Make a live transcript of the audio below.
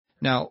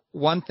Now,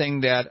 one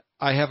thing that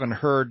I haven't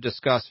heard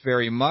discussed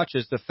very much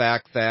is the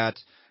fact that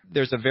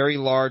there's a very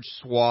large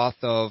swath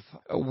of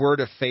a word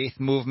of faith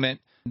movement,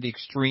 the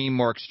extreme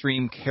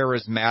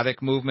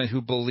charismatic movement,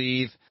 who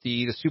believe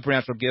the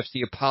supernatural gifts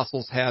the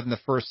apostles had in the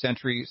first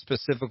century,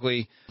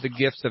 specifically the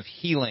gifts of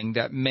healing,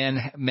 that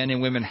men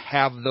and women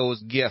have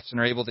those gifts and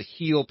are able to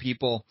heal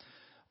people.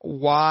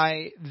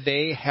 Why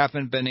they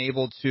haven't been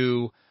able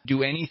to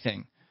do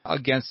anything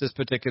against this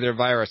particular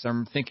virus.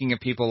 I'm thinking of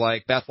people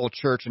like Bethel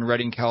Church in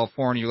Redding,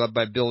 California, led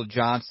by Bill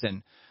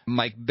Johnson,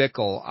 Mike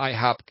Bickle,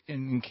 IHOP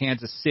in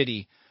Kansas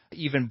City,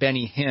 even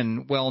Benny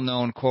Hinn,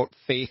 well-known, quote,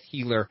 faith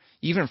healer,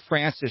 even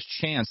Francis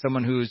Chan,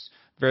 someone who's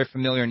very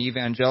familiar in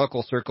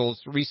evangelical circles,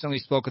 recently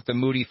spoke at the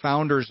Moody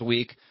Founders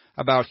Week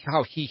about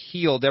how he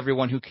healed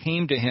everyone who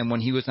came to him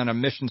when he was on a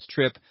missions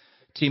trip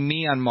to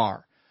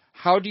Myanmar.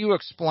 How do you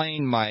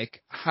explain,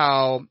 Mike,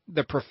 how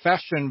the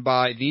profession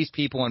by these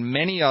people and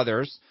many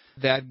others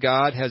that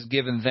God has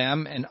given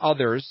them and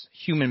others,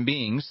 human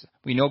beings,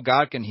 we know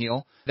God can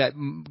heal, that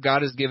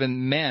God has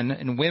given men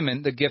and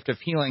women the gift of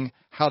healing,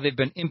 how they've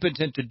been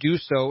impotent to do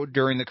so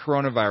during the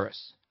coronavirus?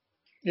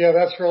 Yeah,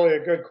 that's really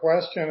a good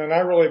question. And I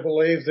really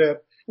believe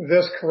that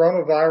this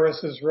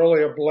coronavirus is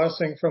really a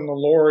blessing from the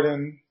Lord.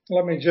 And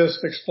let me just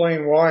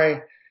explain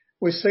why.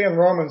 We see in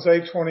Romans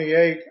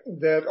 8:28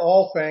 that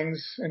all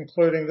things,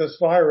 including this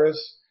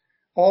virus,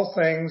 all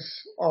things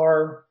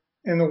are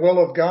in the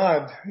will of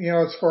God. You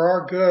know, it's for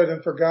our good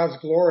and for God's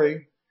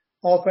glory.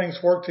 All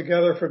things work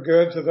together for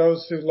good to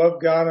those who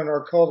love God and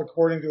are called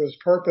according to his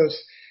purpose.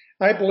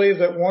 I believe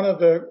that one of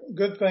the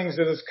good things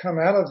that has come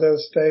out of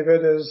this,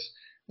 David, is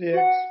the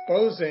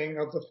exposing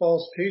of the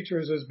false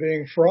teachers as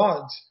being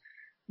frauds.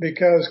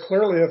 Because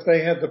clearly if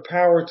they had the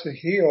power to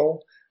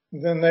heal,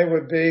 then they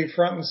would be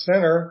front and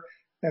center,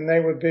 and they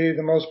would be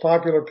the most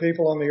popular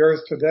people on the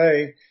earth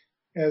today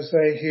as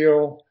they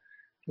heal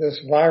this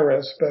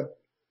virus. But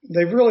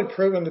they've really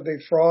proven to be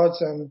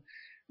frauds. And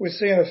we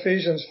see in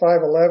Ephesians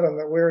 5:11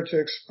 that we are to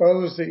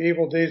expose the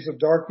evil deeds of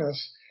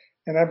darkness.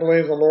 And I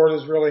believe the Lord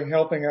is really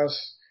helping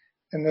us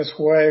in this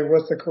way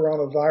with the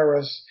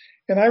coronavirus.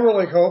 And I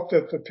really hope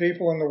that the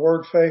people in the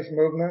Word Faith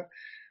movement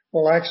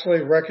will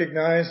actually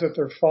recognize that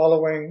they're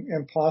following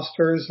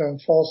imposters and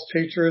false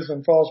teachers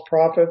and false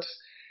prophets,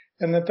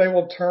 and that they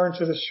will turn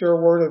to the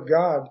sure word of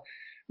God.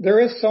 There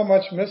is so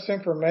much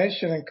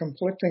misinformation and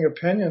conflicting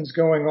opinions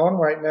going on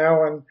right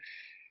now,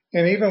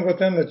 and even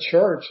within the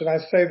church. And I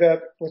say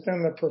that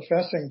within the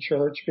professing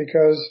church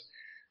because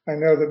I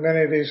know that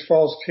many of these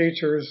false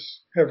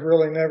teachers have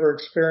really never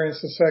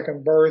experienced the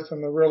second birth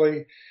and they're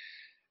really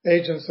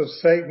agents of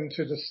Satan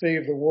to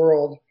deceive the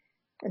world.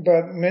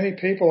 But many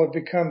people have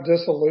become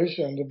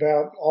disillusioned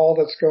about all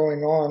that's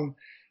going on.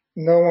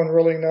 No one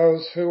really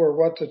knows who or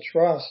what to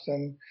trust.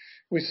 And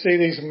we see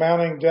these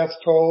mounting death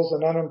tolls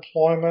and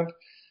unemployment,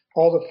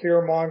 all the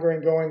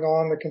fear-mongering going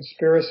on, the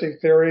conspiracy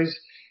theories.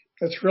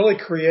 It's really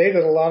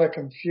created a lot of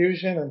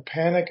confusion and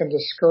panic and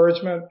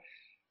discouragement.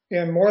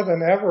 And more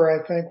than ever,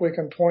 I think we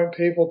can point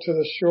people to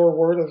the sure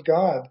word of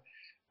God.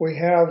 We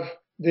have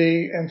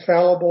the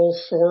infallible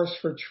source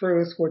for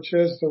truth, which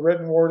is the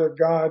written word of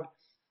God.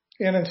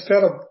 And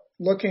instead of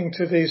looking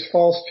to these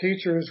false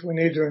teachers, we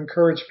need to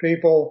encourage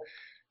people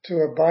to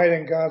abide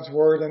in God's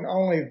word, and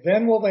only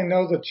then will they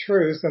know the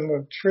truth, and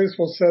the truth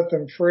will set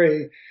them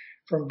free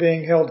from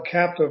being held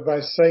captive by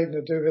Satan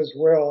to do his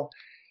will.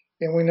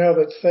 And we know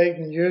that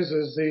Satan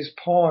uses these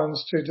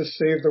pawns to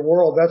deceive the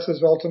world. That's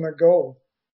his ultimate goal.